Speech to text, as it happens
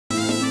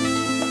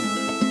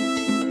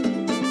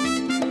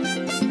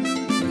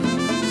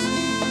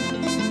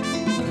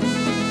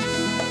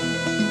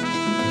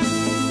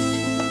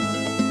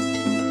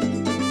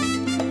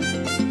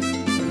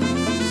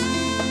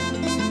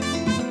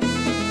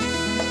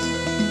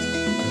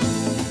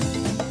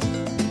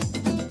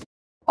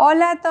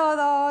Hola a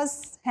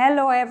todos.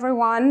 Hello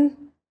everyone.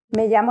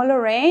 Me llamo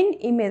Lorraine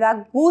y me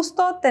da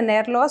gusto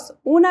tenerlos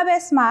una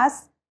vez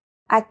más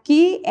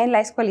aquí en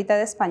la Escuelita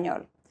de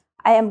Español.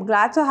 I am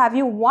glad to have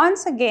you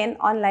once again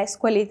on la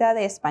Escuelita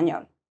de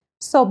Español.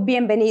 So,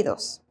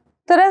 bienvenidos.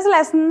 Today's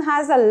lesson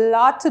has a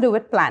lot to do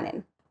with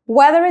planning.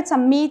 Whether it's a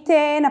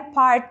meeting, a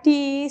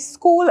party,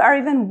 school, or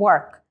even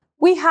work,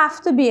 we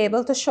have to be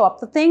able to show up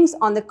to things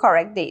on the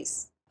correct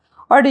days.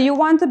 Or do you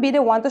want to be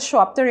the one to show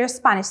up to your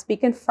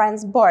Spanish-speaking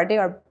friend's birthday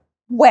or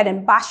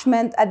wedding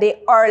bashment a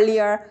day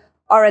earlier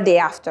or a day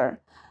after?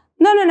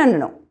 No.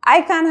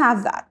 I can't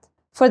have that.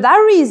 For that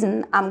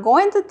reason, I'm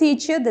going to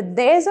teach you the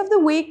days of the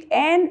week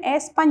in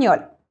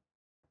Español.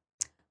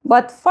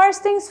 But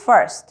first things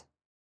first.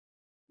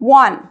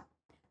 1.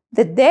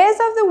 The days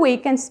of the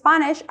week in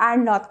Spanish are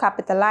not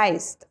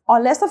capitalized,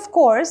 unless, of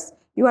course,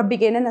 you are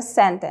beginning a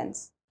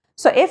sentence.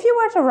 So if you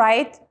were to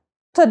write,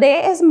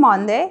 today is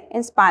Monday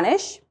in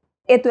Spanish,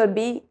 it will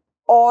be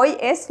hoy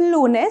es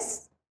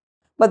lunes.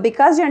 But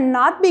because you're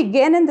not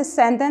beginning the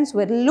sentence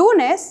with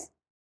lunes,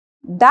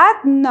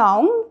 that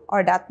noun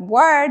or that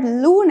word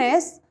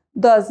lunes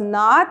does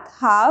not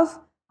have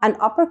an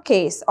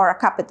uppercase or a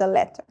capital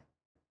letter.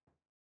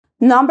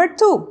 Number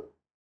 2,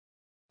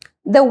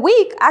 the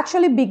week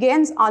actually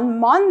begins on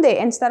Monday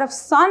instead of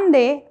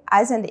Sunday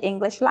as in the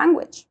English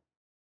language.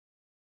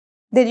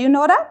 Did you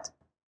know that?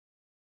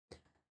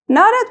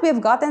 Now that we've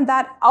gotten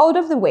that out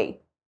of the way,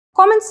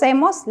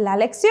 comencemos la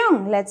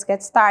lección. Let's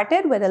get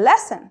started with the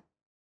lesson.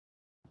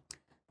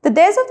 The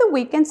days of the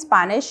week in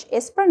Spanish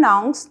is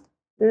pronounced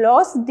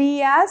los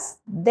días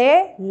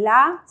de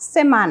la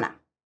semana.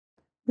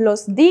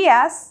 Los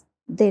días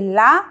de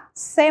la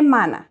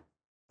semana.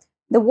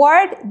 The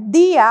word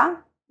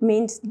día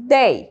means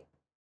day.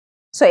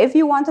 So if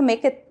you want to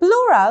make it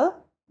plural,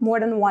 more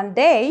than one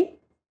day,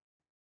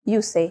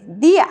 you say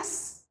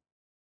días.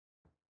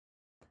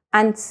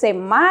 And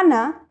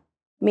semana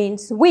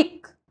means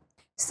week.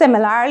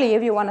 Similarly,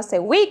 if you want to say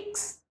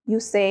weeks,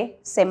 you say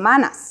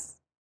semanas.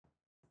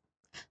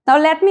 Now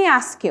let me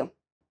ask you,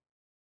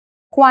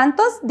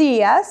 ¿cuántos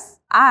días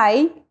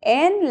hay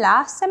en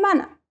la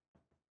semana?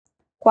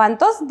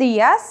 ¿Cuántos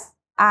días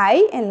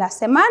hay en la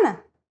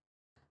semana?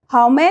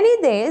 How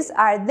many days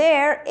are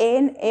there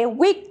in a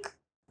week?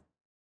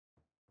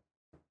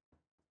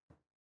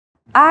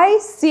 Hay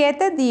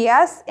 7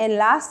 días en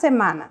la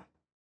semana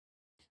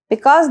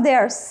because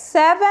there are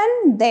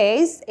 7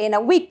 days in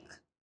a week.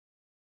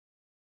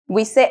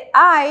 We say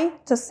hay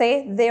to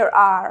say there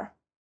are.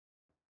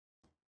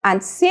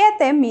 And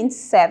 7 means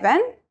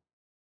 7.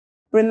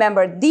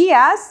 Remember,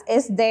 días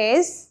is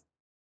days.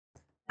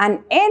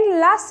 And en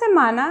la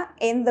semana,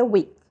 in the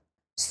week.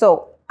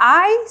 So,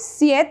 hay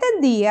 7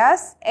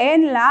 días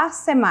en la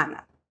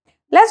semana.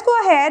 Let's go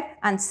ahead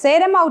and say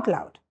them out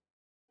loud.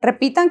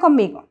 Repitan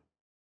conmigo.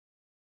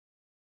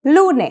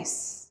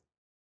 Lunes.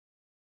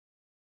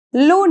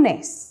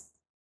 Lunes.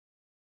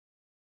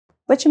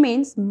 Which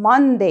means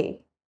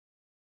Monday.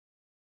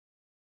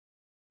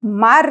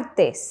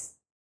 Martes.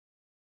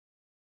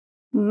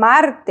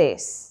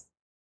 Martes.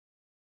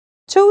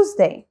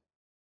 Tuesday.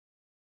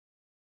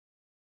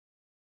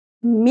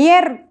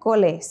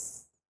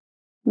 Miércoles.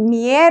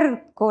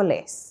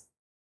 Miércoles.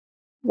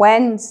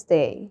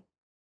 Wednesday.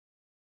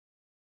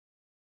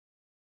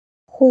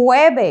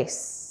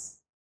 Jueves.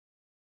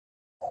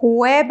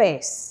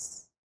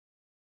 Jueves.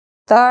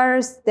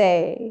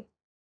 Thursday.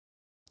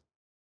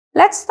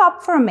 Let's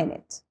stop for a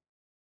minute.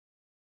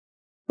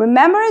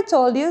 Remember I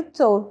told you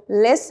to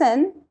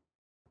listen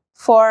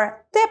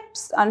for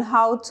tips on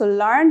how to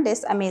learn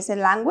this amazing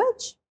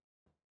language?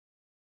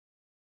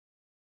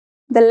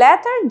 The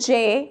letter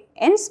J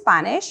in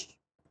Spanish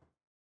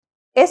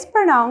is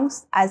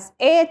pronounced as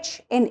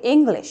H in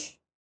English.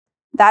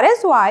 That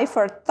is why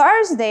for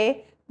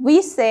Thursday,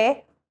 we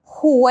say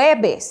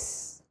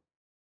jueves.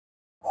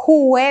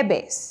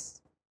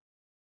 Jueves.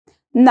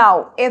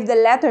 Now, if the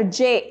letter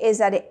J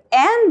is at the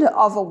end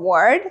of a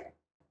word,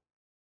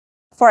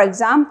 for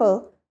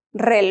example,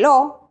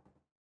 reloj,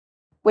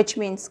 which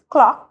means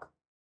clock,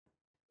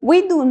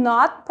 we do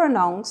not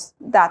pronounce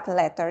that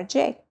letter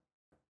J.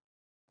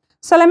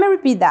 So let me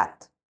repeat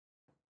that.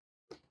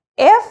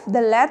 If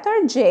the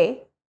letter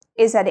J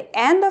is at the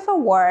end of a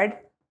word,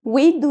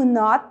 we do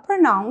not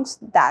pronounce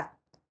that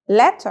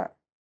letter.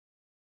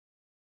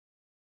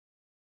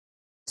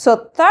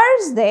 So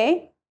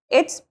Thursday,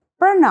 it's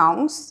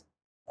pronounced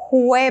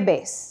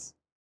jueves.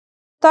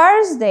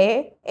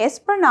 Thursday is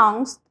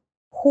pronounced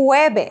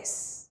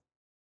jueves.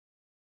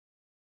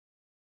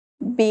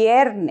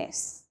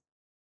 Viernes.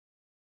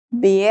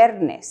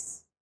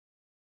 Viernes.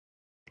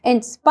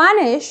 In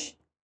Spanish,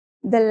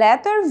 the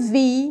letter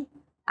V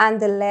and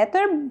the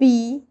letter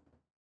B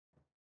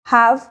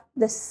have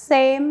the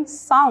same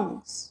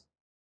sounds.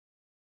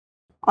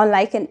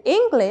 Unlike in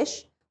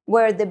English,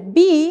 where the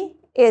B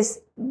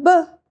is B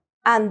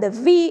and the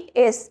V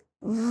is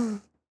V.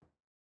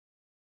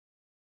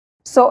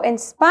 So in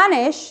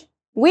Spanish,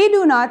 we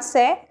do not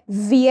say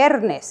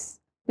viernes.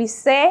 We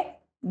say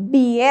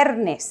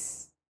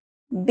viernes.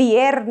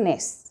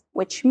 Viernes,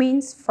 which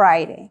means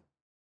Friday.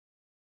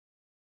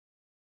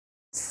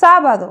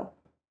 sábado,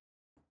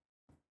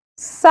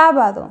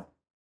 sábado,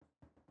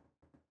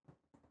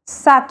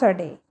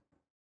 Saturday.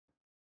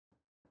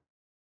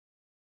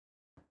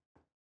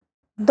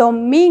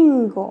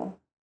 Domingo,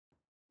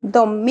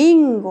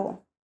 domingo.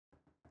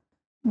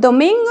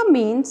 Domingo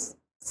means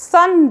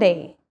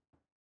Sunday,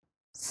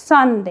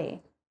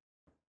 Sunday.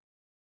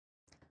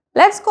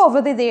 Let's go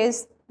over the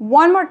days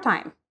one more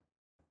time.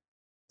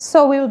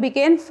 So we will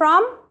begin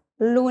from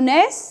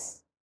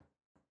lunes,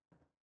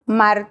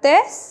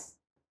 martes,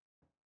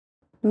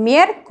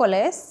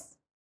 miércoles,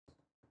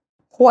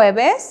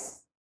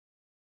 jueves,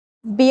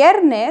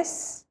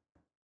 viernes,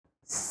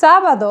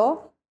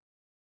 sábado,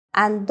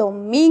 and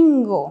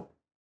domingo.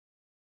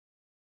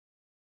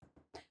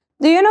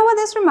 Do you know what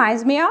this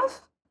reminds me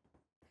of?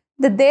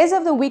 The Days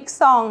of the Week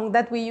song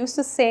that we used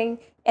to sing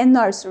in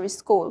nursery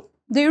school.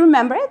 Do you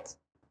remember it?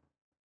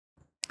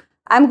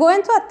 I'm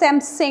going to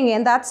attempt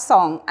singing that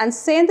song and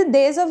saying the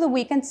days of the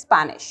week in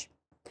Spanish.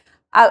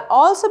 I'll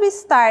also be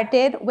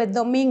started with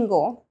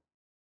domingo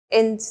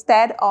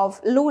instead of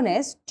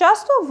lunes,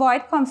 just to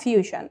avoid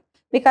confusion,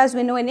 because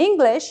we know in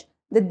English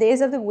the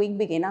days of the week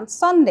begin on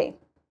Sunday.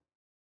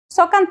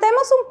 So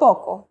cantemos un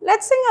poco.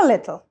 Let's sing a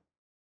little.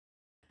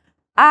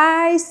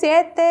 Hay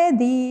 7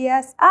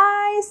 días,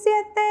 hay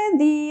 7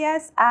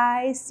 días,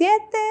 hay 7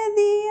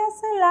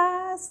 días en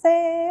la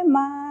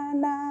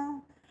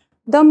semana.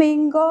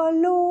 Domingo,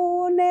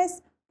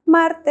 lunes,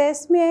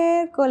 martes,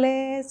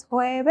 miércoles,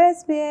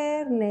 jueves,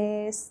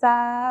 viernes,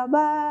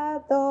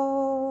 sábado.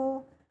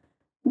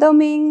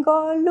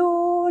 Domingo,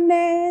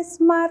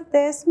 lunes,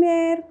 martes,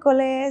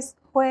 miércoles,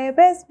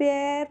 jueves,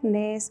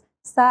 viernes,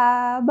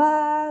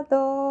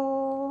 sábado.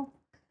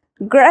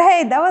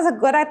 Great, that was a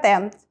good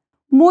attempt.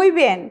 Muy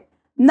bien.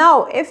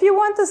 Now, if you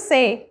want to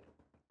say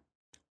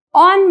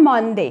on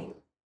Monday,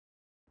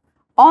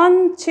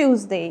 on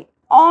Tuesday,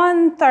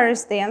 on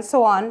Thursday, and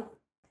so on,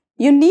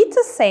 you need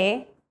to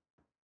say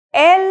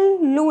el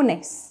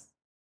lunes.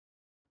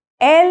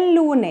 El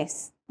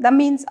lunes. That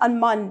means on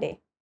Monday.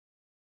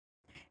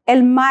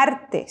 El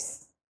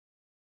martes.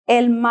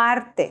 El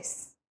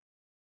martes.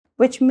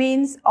 Which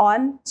means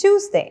on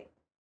Tuesday.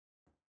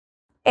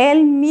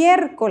 El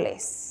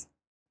miércoles.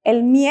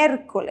 El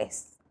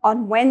miércoles.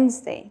 On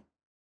Wednesday.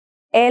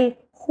 El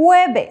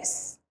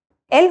jueves.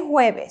 El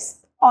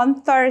jueves.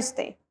 On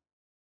Thursday.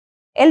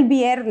 El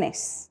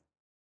viernes.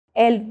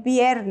 El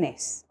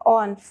viernes.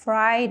 On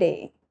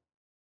Friday.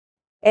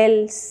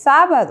 El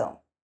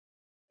sábado.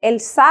 El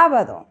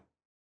sábado.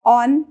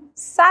 On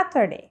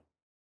Saturday.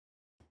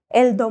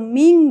 El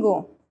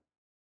domingo.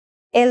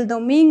 El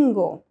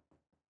domingo.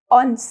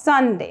 On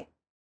Sunday.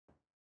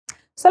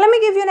 So let me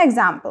give you an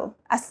example,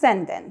 a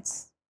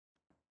sentence.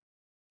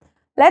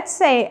 Let's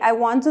say I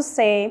want to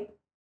say,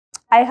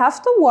 I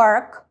have to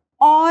work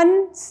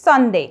on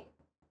Sunday.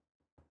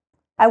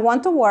 I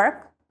want to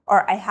work,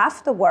 or I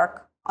have to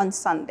work on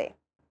Sunday.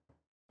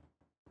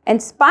 In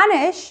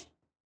Spanish,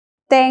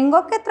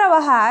 tengo que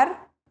trabajar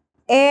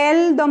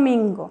el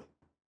domingo.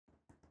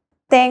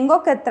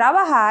 Tengo que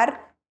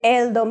trabajar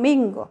el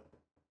domingo,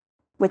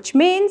 which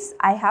means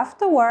I have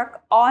to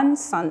work on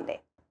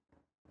Sunday.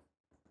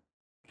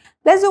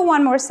 Let's do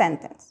one more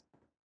sentence.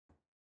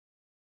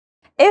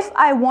 If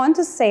I want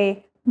to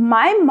say,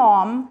 my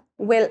mom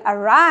will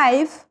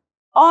arrive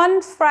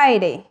on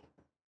Friday.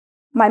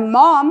 My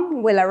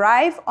mom will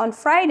arrive on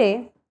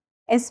Friday.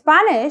 In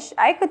Spanish,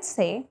 I could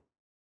say,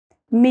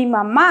 mi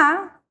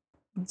mamá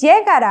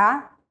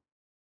llegará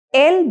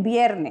el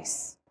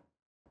viernes.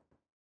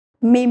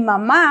 Mi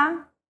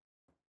mamá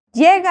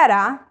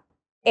llegará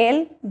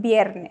el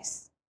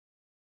viernes.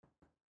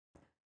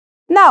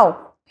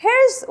 Now,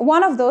 here's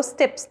one of those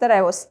tips that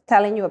I was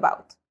telling you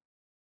about.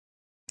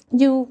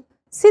 You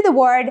see the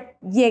word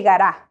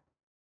llegará.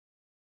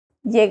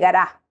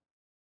 Llegará,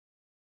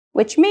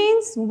 which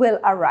means will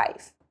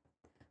arrive.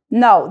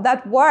 Now,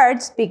 that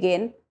words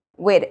begin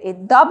with a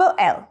double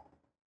L,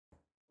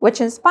 which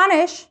in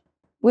Spanish,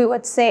 we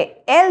would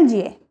say el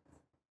lle.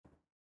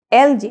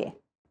 El lle.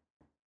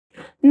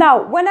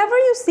 Now, whenever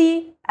you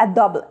see a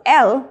double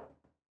L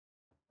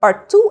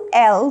or two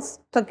L's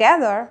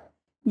together,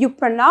 you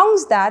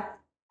pronounce that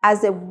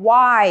as a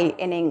Y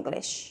in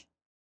English.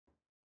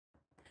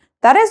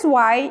 That is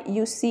why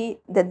you see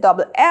the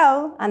double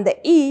L and the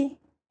E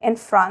in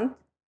front,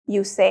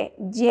 you say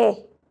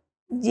lle,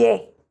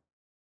 lle.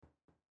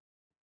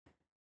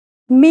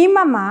 Mi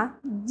mamá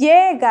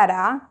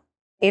llegará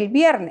el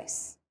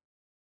viernes.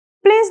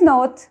 Please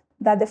note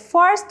that the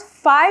first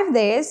 5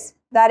 days,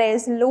 that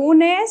is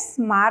lunes,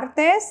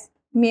 martes,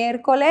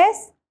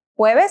 miércoles,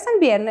 jueves,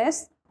 and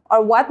viernes,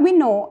 or what we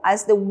know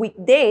as the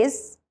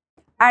weekdays,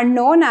 are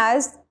known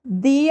as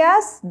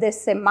días de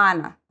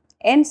semana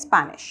in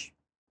Spanish.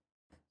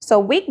 So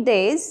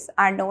weekdays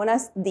are known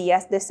as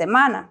días de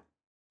semana,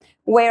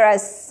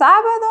 whereas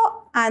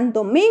sábado and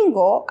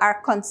domingo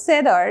are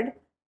considered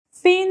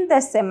fin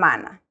de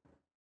semana.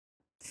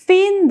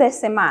 Fin de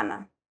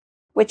semana,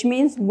 which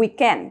means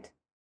weekend.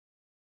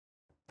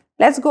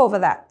 Let's go over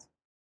that.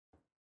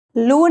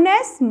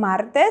 Lunes,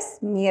 martes,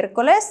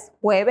 miércoles,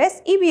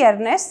 jueves y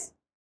viernes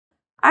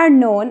are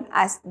known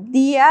as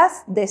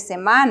días de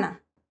semana,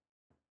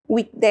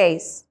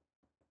 weekdays.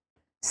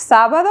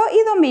 Sábado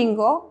y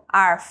domingo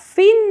are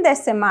fin de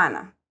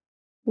semana,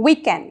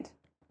 weekend.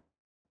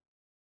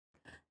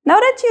 Now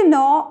that you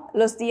know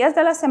los días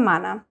de la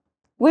semana,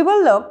 we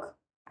will look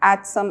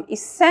at some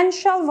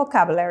essential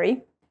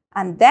vocabulary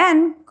and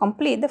then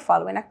complete the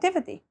following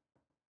activity.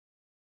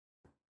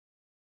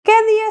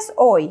 ¿Qué día es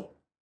hoy?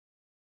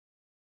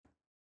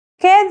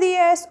 ¿Qué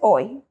día es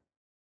hoy?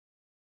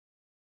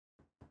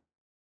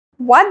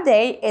 What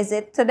day is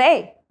it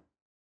today?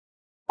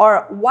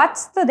 Or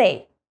what's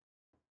today?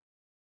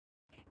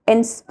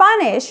 In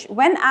Spanish,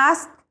 when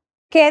asked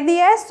 ¿Qué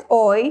día es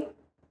hoy?,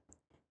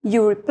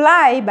 you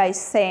reply by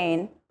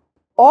saying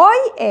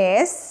hoy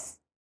es,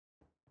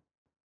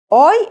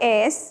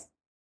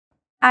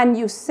 and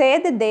you say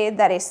the day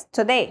that is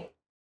today.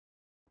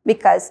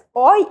 Because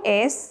hoy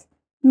es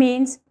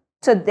means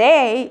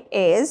today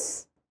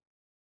is.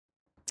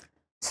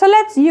 So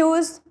let's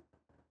use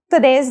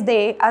today's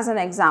day as an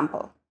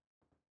example.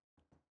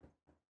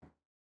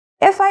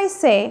 If I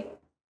say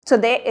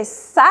today is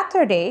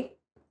Saturday,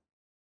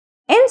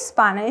 in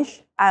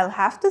Spanish, I'll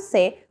have to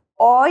say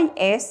hoy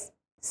es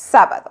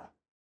sábado.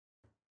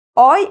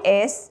 Hoy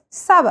es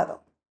sábado.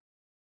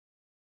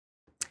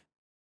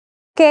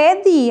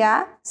 ¿Qué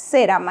día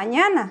será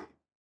mañana?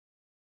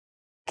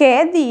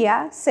 ¿Qué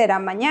día será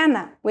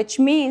mañana? Which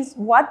means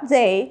what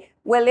day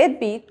will it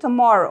be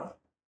tomorrow?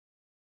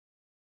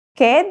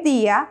 ¿Qué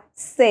día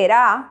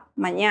será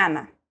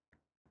mañana?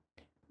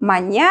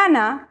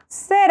 Mañana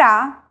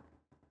será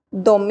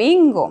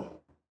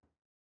domingo.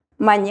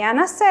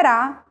 Mañana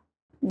será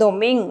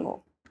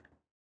domingo.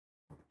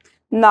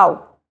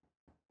 Now,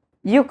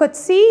 you could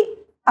see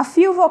a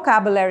few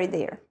vocabulary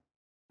there.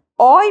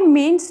 Hoy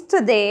means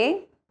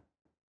today.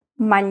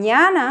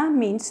 Mañana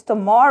means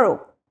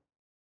tomorrow.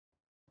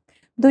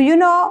 Do you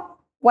know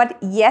what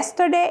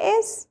yesterday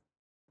is?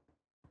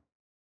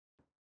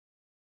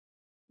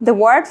 The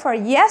word for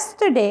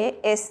yesterday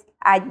is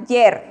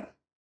ayer.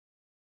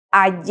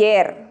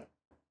 Ayer.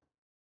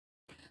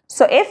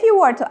 So if you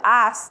were to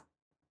ask,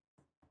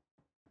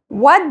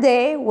 what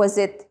day was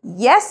it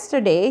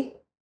yesterday?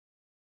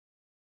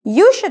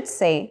 You should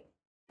say,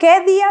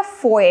 ¿Qué día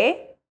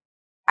fue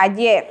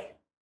ayer?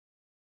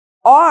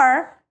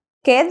 Or,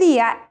 ¿Qué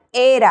día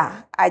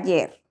era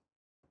ayer?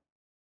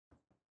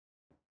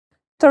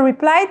 To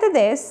reply to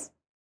this,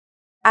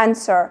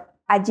 answer,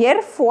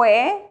 ayer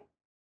fue,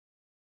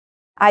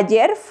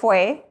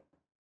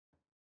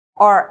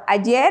 or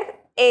ayer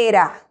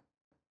era,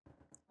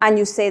 and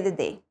you say the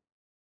day.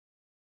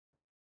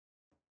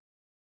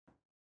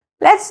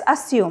 Let's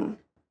assume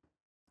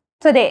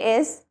today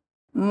is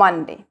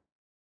Monday.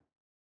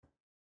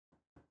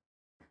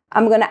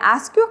 I'm going to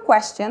ask you a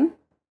question,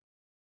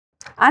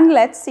 and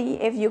let's see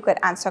if you could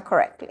answer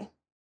correctly.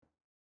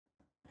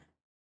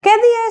 ¿Qué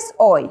día es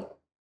hoy?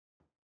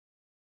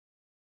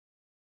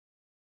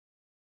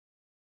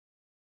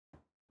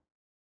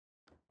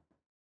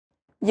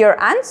 Your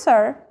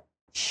answer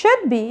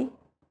should be,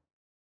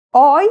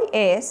 hoy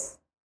es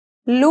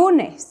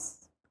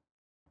lunes.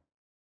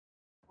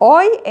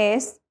 Hoy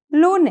es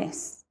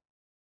lunes.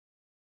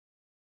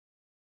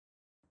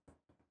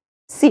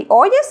 Si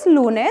hoy es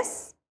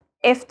lunes,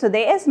 if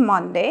today is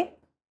Monday,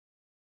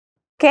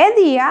 ¿qué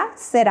día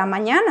será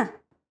mañana?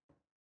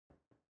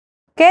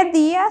 ¿Qué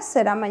día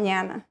será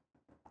mañana?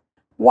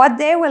 What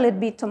day will it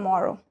be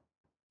tomorrow?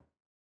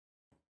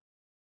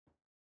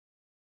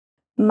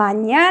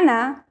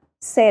 Mañana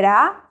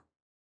será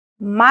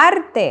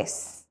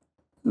martes.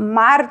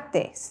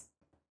 Martes.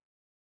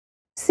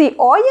 Si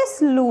hoy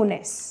es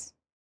lunes,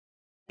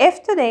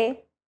 if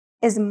today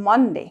is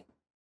Monday,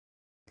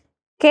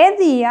 ¿qué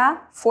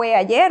día fue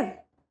ayer?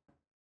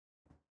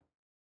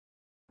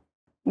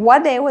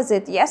 What day was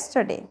it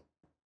yesterday?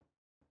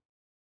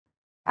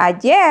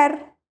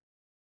 Ayer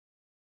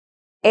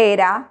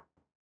era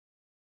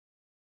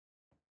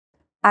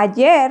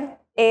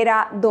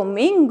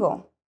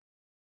domingo.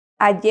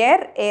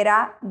 Ayer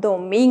era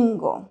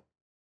domingo.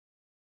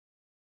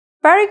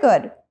 Very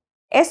good.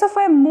 Eso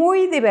fue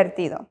muy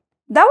divertido.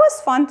 That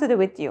was fun to do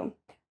with you.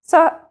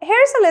 So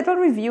here's a little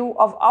review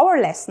of our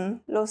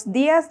lesson, los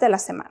días de la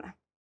semana.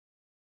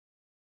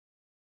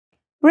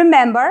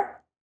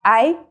 Remember,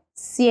 hay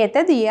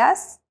 7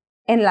 días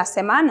en la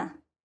semana.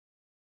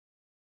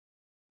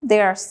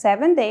 There are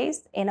 7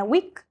 days in a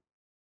week.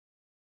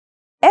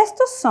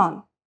 Estos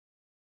son,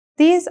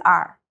 these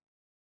are,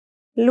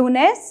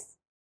 lunes,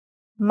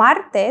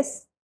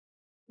 martes,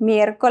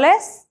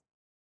 miércoles,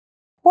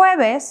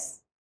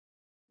 jueves,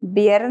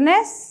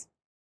 viernes,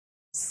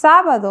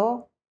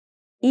 sábado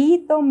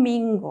y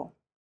domingo.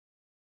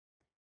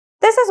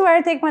 This is where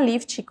I take my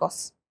leave,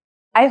 chicos.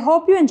 I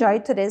hope you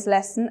enjoyed today's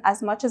lesson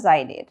as much as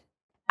I did.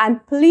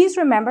 And please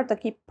remember to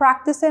keep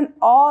practicing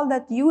all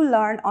that you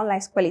learn on La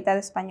Escuelita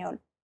de Español.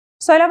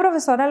 Soy la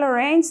profesora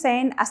Lorraine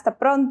saying hasta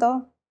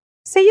pronto.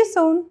 See you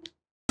soon.